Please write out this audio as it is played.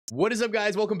What is up,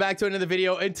 guys? Welcome back to another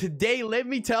video, and today, let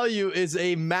me tell you, is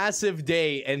a massive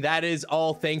day, and that is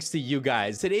all thanks to you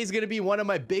guys. Today's gonna be one of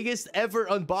my biggest ever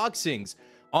unboxings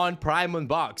on Prime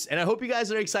Unbox, and I hope you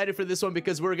guys are excited for this one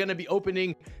because we're gonna be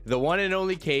opening the one and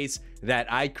only case that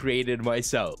I created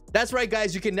myself. That's right,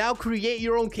 guys, you can now create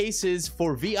your own cases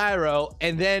for VIRL,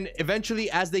 and then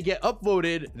eventually as they get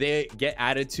upvoted, they get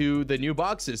added to the new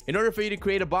boxes. In order for you to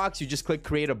create a box, you just click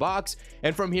create a box,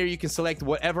 and from here you can select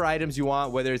whatever items you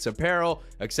want, whether it's apparel,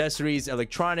 accessories,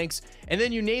 electronics, and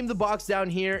then you name the box down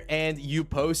here and you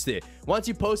post it. Once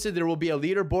you post it, there will be a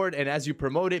leaderboard, and as you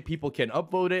promote it, people can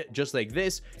upvote it just like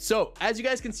this. So as you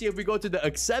guys can see, if we go to the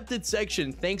accepted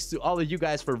section, thanks to all of you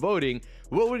guys for voting,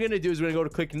 what we're gonna do is we're gonna go to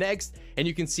click next, and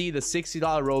you can see the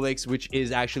 $60 Rolex, which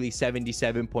is actually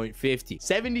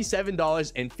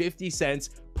 $77.50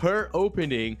 per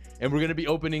opening, and we're gonna be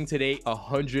opening today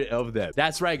 100 of them.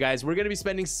 That's right, guys, we're gonna be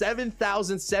spending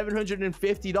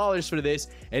 $7,750 for this,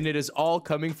 and it is all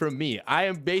coming from me. I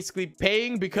am basically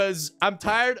paying because I'm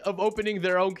tired of opening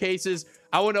their own cases.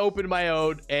 I want to open my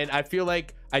own, and I feel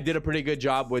like I did a pretty good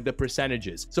job with the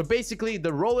percentages. So basically, the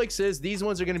Rolexes, these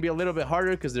ones are going to be a little bit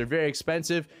harder because they're very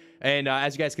expensive. And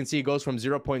as you guys can see, it goes from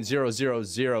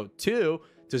 0.0002 to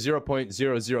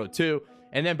 0.002,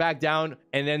 and then back down.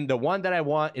 And then the one that I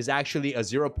want is actually a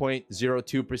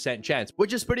 0.02% chance,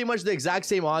 which is pretty much the exact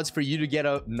same odds for you to get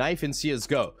a knife in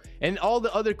CSGO. And all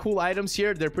the other cool items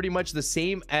here, they're pretty much the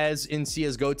same as in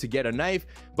CSGO to get a knife,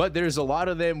 but there's a lot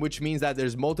of them, which means that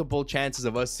there's multiple chances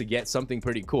of us to get something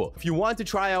pretty cool. If you want to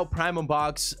try out Prime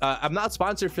Unbox, I'm not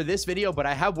sponsored for this video, but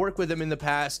I have worked with them in the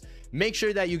past. Make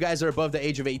sure that you guys are above the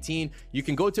age of 18. You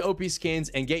can go to OP Skins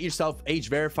and get yourself age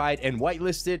verified and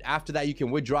whitelisted. After that, you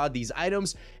can withdraw these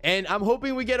items, and I'm hoping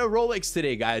we get a Rolex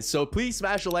today, guys. So please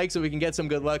smash a like so we can get some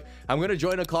good luck. I'm gonna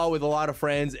join a call with a lot of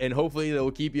friends, and hopefully they'll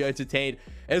keep you entertained,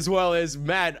 as well as,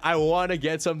 man, I want to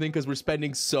get something because we're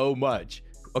spending so much.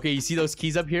 Okay, you see those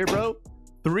keys up here, bro?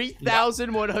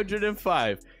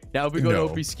 3,105. Now if we go to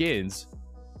OP Skins,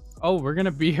 oh, we're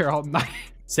gonna be here all night.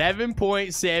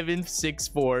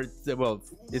 7.764. Well,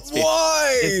 it's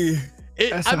why?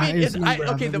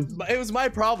 It was my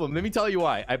problem. Let me tell you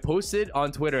why. I posted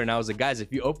on Twitter and I was like, guys,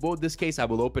 if you upvote this case, I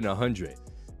will open 100.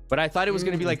 But I thought it was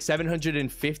gonna be like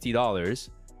 $750,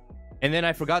 and then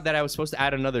I forgot that I was supposed to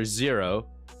add another 0.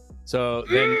 So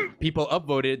then people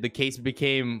upvoted, the case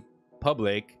became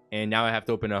public, and now I have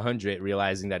to open 100,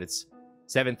 realizing that it's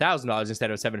 $7,000 instead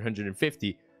of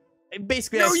 $750.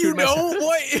 Basically, no, you don't.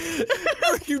 What?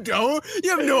 No, you don't.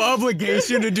 You have no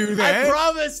obligation to do that. I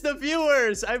promised the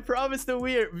viewers. I promised the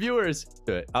viewers.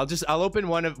 I'll open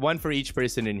one for each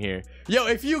person in here. Yo,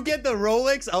 if you get the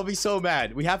Rolex, I'll be so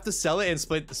mad. We have to sell it and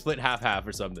split half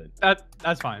or something.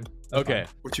 That's fine. Okay.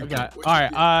 What you got? All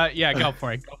right. Yeah, go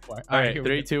for it. Go for it. All right.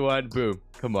 3, 2, 1. Boom.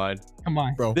 Come on. Come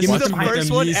on, bro. This is the first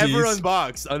one ever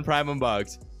unboxed on Prime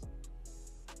Unbox.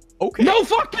 Okay. No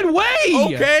fucking way.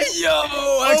 Okay. Yo.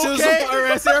 Okay.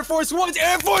 Air Force One.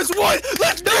 Air Force One.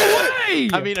 Let's do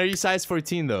it. I mean, are you size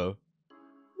 14 though?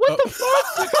 What the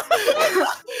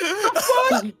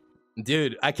fuck?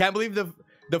 Dude, I can't believe the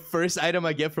first item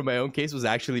I get from my own case was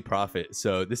actually profit.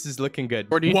 So this is looking good.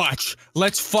 Watch.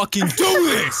 Let's fucking do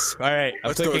this. All right.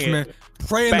 Let's go, man.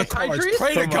 Pray in the cards.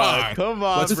 Pray to God. Come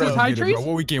on, let's bro.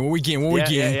 What we get?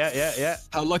 Yeah.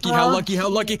 How lucky. Fuck,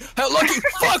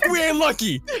 we ain't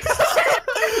lucky.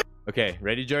 Okay,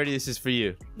 ready, Jordy? This is for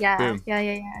you. Yeah. Boom.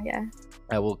 Yeah.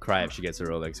 I will cry if she gets a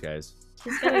Rolex, guys.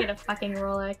 She's gonna get a fucking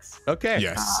Rolex. Okay.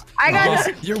 Yes. I got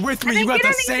it. You're with me. You got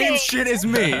the same shit as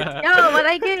me. No, but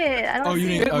I get it. I don't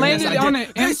see it. Landed on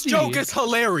it. This joke is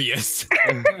hilarious.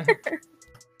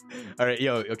 All right,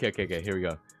 yo. Okay. Here we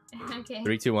go. Okay.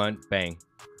 3, 2, 1. Bang.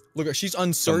 Look, she's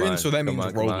uncertain, so that means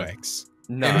Rolex.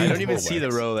 No, I don't even see the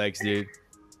Rolex, dude.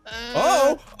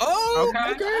 Okay.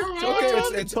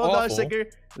 It's $12 sticker.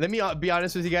 Let me be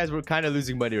honest with you guys. We're kind of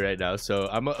losing money right now, so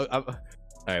I'm all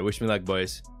right. Wish me luck,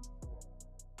 boys.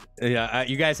 Yeah,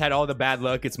 you guys had all the bad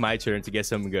luck. It's my turn to get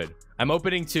something good. I'm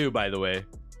opening 2, by the way.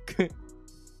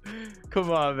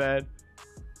 Come on, man.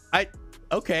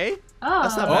 Okay. Oh,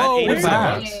 that's not bad. What's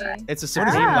that? It's a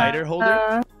Supreme lighter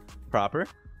holder. Proper.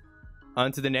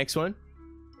 On to the next one.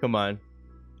 Come on.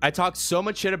 I talked so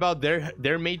much shit about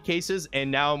their made cases,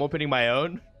 and now I'm opening my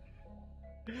own.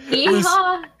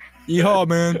 Yeehaw,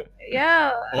 man.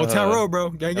 Yeah. Old Town Road, bro.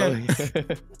 Gang.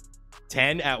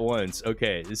 10 at once.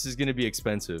 Okay, this is gonna be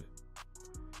expensive.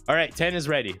 All right, 10 is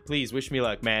ready. Please wish me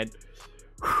luck, man.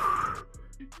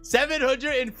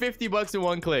 $750 in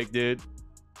one click, dude.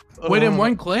 Wait, in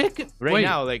one click? Right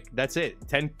now, like, that's it.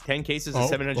 10 cases is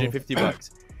 $750.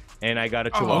 And I got a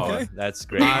Chihuahua. Okay. That's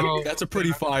great. That's a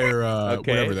pretty fire,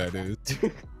 whatever that is.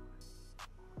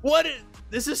 What?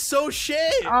 This is so shit.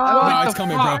 No, it's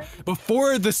coming, bro. fuck?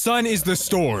 Before the sun is the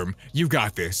storm. You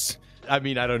got this. I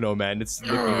mean, I don't know, man. It's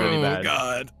looking really bad. Oh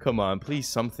God. Come on, please,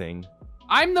 something.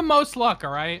 I'm the most luck,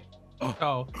 all right?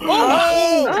 Oh.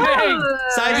 Oh! Dang.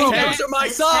 Size Yo, 10. those are my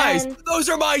size. 10. Those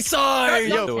are my size.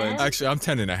 Yo, Actually, I'm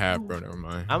 10 and a half, bro. Never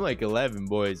mind. I'm like 11,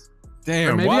 boys.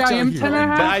 Damn, Or maybe watch I am out 10 and a here.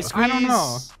 half. But I squeeze. I don't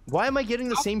know. Why am I getting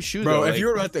the same shoe, Bro, though? if Like,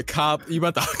 you're about to cop, you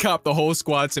about to cop the whole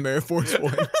squad some Air Force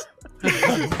Ones. Yo, Are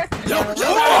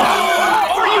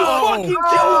you fucking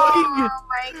Oh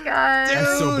my god.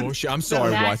 That's so Dude. bullshit. I'm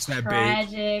sorry, watch that bait.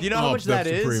 Tragic. Do you know how much that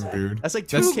is? Supreme, dude. That's like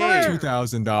That's 2K.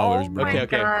 $2,000, bro. my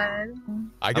Okay. god.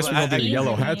 I guess I'm- we're gonna be I- the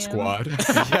yellow hat you. squad.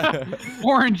 Yeah.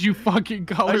 Orange, you fucking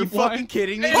color Are you boy. fucking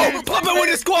kidding me? Oh, pop it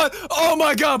with the squad! Oh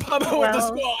my God, pop it with the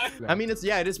Well. squad! I mean, it's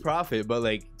it is profit, but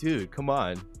like, dude, come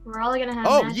on. We're all gonna have.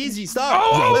 Oh, matches. Yeezy, stop!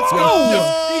 Oh, Let's go!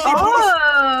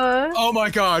 Oh. Oh my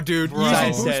God, dude! Bro.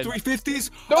 Yeezy Size Boost 10. 350s.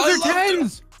 Those I are love them.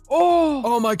 10s. Oh.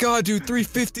 Oh my God, dude!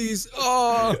 350s.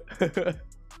 Oh.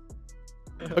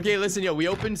 Okay, listen, yo, we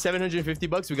opened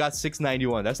 $750. We got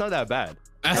 $691. That's not that bad.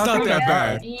 That's Okay. not that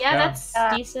bad. Yeah, that's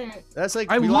decent. That's like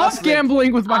I we love lost, like-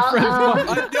 gambling with my friends.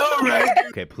 I know, right?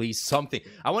 Okay, please, something.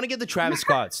 I want to get the Travis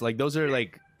Scotts. Like those are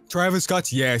like Travis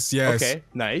Scott's, yes. okay,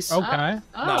 nice. Okay.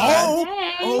 Oh.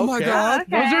 Okay. Oh my Okay. God.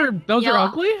 Those are Yeah.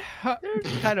 ugly?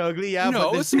 Kind of ugly, yeah.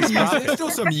 No, but it's this some is Yeezys. profit. There's still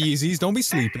some Yeezys. Don't be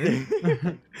sleeping.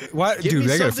 What, Give dude? me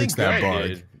They gotta something fix that good, bug.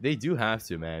 dude. They do have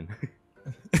to, man.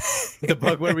 The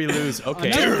bug where we lose.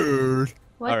 Okay, Dude.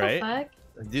 What All the right. fuck?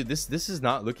 dude, this is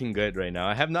not looking good right now.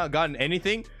 I have not gotten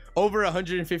anything over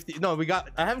 150. No,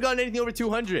 I haven't gotten anything over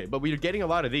 200, but we're getting a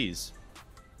lot of these.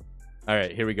 All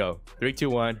right, here we go. 3, 2,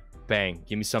 1, bang!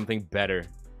 Give me something better.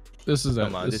 This is it.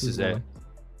 Come on, this is it.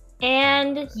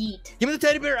 And yeet. Give me the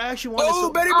teddy bear. I actually want it. Oh,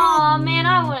 So Betty Oh man,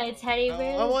 I want a teddy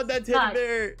bear. I want that teddy Fuck.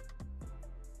 bear.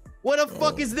 What the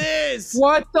fuck is this?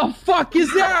 What the fuck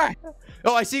is that?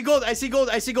 Oh, I see gold. I see gold.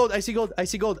 I see gold. I see gold. I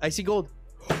see gold. I see gold.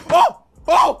 Oh!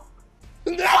 Oh!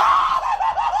 No!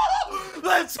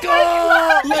 Let's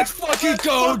go! Let's fucking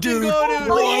go, dude. go, dude.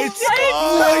 What?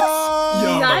 Oh!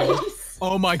 Yo. Nice.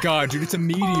 Oh my God, dude, it's a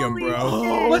medium, bro.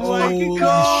 Oh, Let's my fucking Holy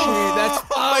go. shit, that's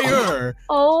fire.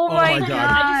 Oh my my God.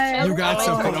 god. You got Oh,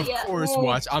 something, of yeah. course,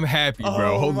 watch. I'm happy,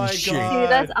 bro. Oh Holy my shit. God. Dude,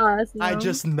 that's awesome. I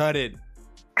just nutted.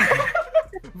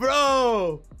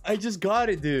 Bro, I just got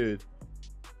it, dude.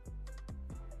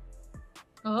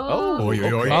 Oh. Oi,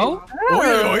 oi, oi. Oh? Oi,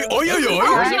 oi, oi, oi, oi.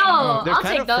 Yo, They're I'll kind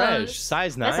take of those. fresh.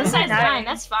 Size 9. That's a size 9.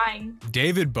 That's fine.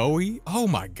 David Bowie? Oh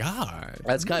my God.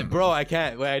 That's kind bro, I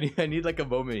can't. Wait, I need like a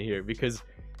moment here because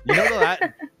you know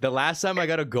the last time I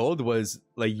got a gold was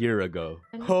like a year ago.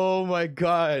 Oh my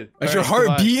God. Is your Alright, heart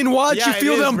come on. beating, watch? Yeah, You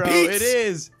feel it is, them bro. beats? It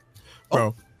is.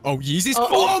 Bro. Oh, Yeezys? Oh.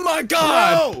 Oh my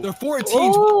God. Bro. They're 14s.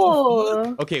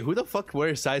 Oh. Okay, who the fuck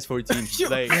wears size 14?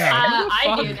 Like,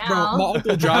 I do Bro, my now.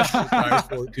 Uncle Josh is size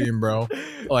 14, bro.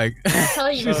 Like,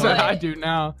 Tell you She said, I what. do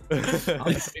now. I'm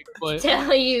a big foot.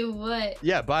 Tell you what.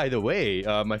 yeah, by the way,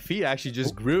 my feet actually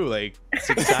just grew like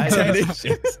 6 10 sizes.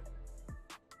 inches.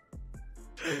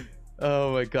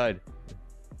 Oh my God.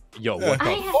 Yo, what the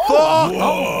I have. fuck? Whoa.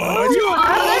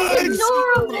 Oh, that's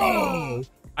Whoa. adorable.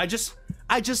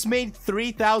 I just made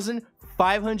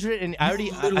 3,500 and I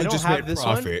already I Literally don't just have made this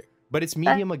one, profit. but it's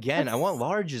medium again. I that's- want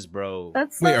larges, bro.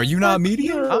 That's Wait, are you not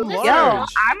medium? I'm Yo, large.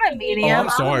 I'm a Oh, medium. I'm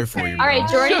sorry for you, All right,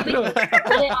 bro. Jordan, we put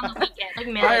it on the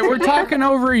weekend. Like, All right, we're talking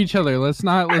over each other. Let's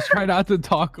try not to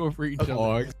talk over each other.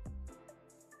 Dog.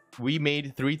 We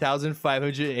made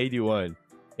 3,581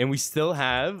 and we still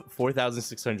have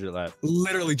 4,600 left.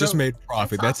 Literally just made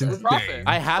profit. That's That's insane. Profit.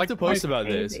 I have Like, to post about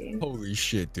this. Crazy. Holy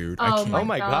shit, dude. Oh I can't. Oh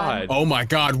my God. Oh my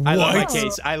God, I love my what?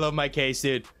 case. I love my case,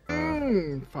 dude.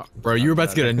 Bro, you're about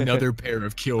to get another pair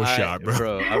of kill shot,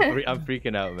 bro. I'm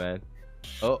freaking out, man.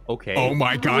 Oh, okay. Oh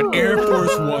my God, Air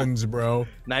Force Ones, bro.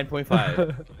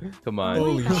 9.5. Come on.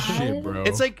 Holy God. shit, bro.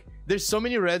 It's like there's so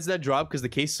many reds that drop because the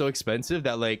case is so expensive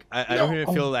that like I don't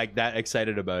even feel like that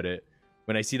excited about it.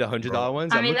 When I see the $100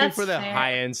 ones, I I'm mean, looking that's for the fair.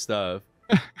 high-end stuff.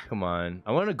 Come on.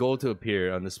 I want a gold to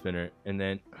appear on the spinner and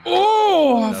then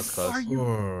Oh, That's close. are you-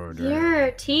 Oh, dude.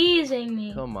 You're teasing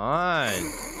me. come on.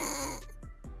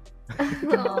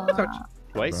 Aw.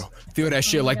 Twice. Bro, feel that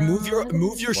shit. Like move your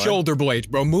One. shoulder blades,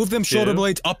 bro. Move them shoulder Two.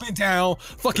 blades up and down.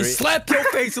 Fucking 3. slap your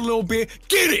face a little bit.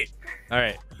 Get it. All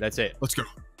right, that's it. Let's go.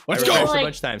 I Let's reversed go. a Like-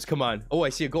 bunch of times. Come on. Oh, I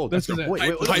see a gold. This Let's is go.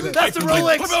 it. Wait, That's the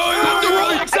Rolex.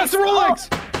 That's the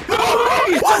Rolex. No,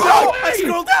 I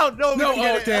scrolled down. No, No,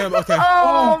 forget oh it. damn. Okay.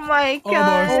 Oh my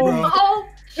Almost, bro. Oh,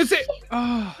 Is it?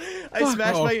 Oh, I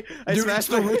smashed Bro, my. I Dude, it's smashed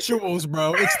the my. rituals,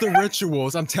 bro. It's the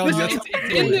rituals. I'm telling you. it's, That's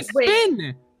it's in the Wait.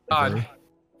 spin. God.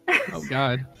 Oh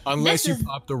God. unless This you is-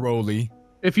 pop the rolly.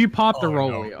 If you pop the Oh, roll,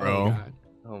 no, bro. oh god.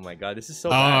 Oh my god, this is so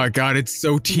Oh bad. god, it's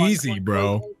so teasy,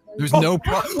 bro. There's no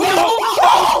problem.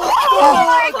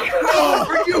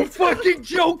 Are you fucking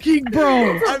joking,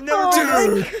 bro?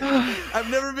 I've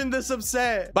never been this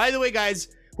upset. By the way, guys,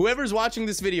 whoever's watching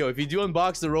this video, if you do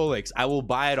unbox the Rolex, I will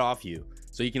buy it off you.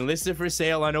 So you can list it for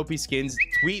sale on OP Skins,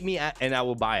 tweet me and I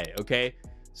will buy it, okay?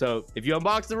 So if you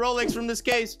unbox the Rolex from this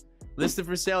case, list it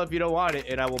for sale if you don't want it,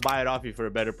 and I will buy it off you for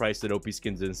a better price than OP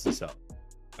Skins instant sell.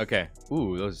 Okay.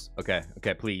 Ooh, those. Okay,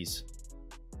 please.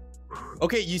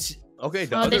 Okay, you see. Okay,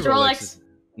 the other this Rolex. Rolex.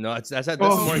 No, that's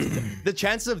more. The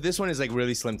chances of this one is like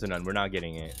really slim to none. We're not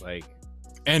getting it. Like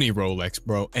Any Rolex,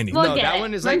 bro. Any. We'll no, get that it.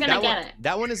 one is We're like gonna that get one. it.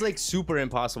 That one is like super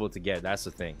impossible to get. That's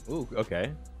the thing. Ooh,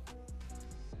 okay.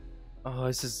 Oh,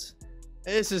 this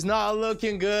is not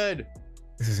looking good.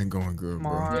 This isn't going good, Come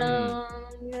bro. on.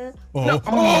 No. Oh,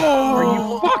 Oh, are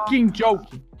you fucking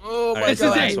joking? oh All my right, This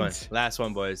is god. it. last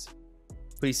one, boys.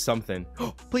 Please something.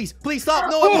 Please stop.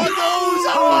 No, I want those.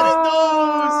 I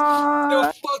wanted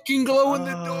those. No fucking glow in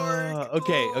the dark.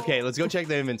 Okay, let's go check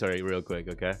the inventory real quick,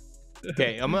 okay?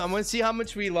 Okay, I'm gonna see how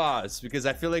much we lost because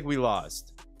I feel like we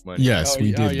lost money. Yes,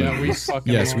 we did. Yeah, we lose.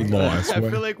 fucking Yes, we lost. I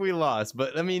feel like we lost,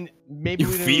 but I mean, maybe You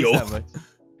we didn't feel? lose that much.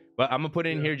 But I'm gonna put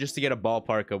it in here just to get a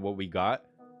ballpark of what we got.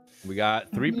 We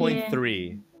got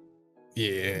 3.3.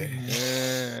 Yeah.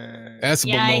 Uh, That's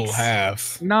below Yikes.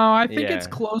 half. No, I think Yeah. it's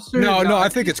closer. No, I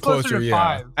think it's closer, to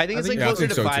yeah. 5. I think it's like yeah, I closer think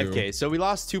to so, 5K. So we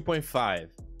lost 2.5. Okay.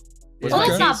 Well, Okay.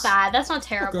 that's not bad. That's not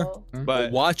terrible. What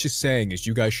But Watch is saying is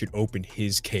you guys should open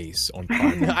his case on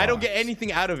Prime. I don't get Box.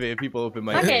 anything out of it if people open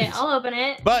my Okay, case. I'll open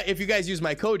it. But if you guys use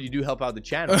my code, you do help out the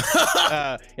channel.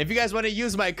 If you guys want to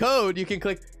use my code, you can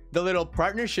click the little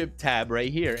partnership tab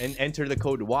right here and enter the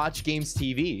code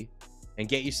WatchGamesTV and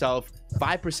get yourself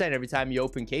 5% every time you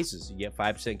open cases. You get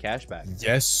 5% cash back.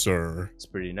 Yes, sir. It's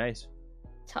pretty nice.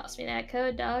 Toss me that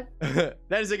code, dog.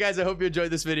 That is it, guys. I hope you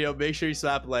enjoyed this video. Make sure you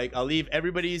slap like. I'll leave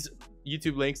everybody's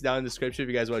YouTube links down in the description if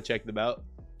you guys want to check them out.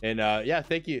 And yeah,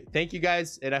 thank you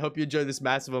guys, and I hope you enjoyed this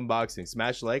massive unboxing.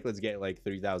 Smash like. Let's get like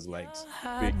 3,000 likes.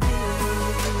 Peace.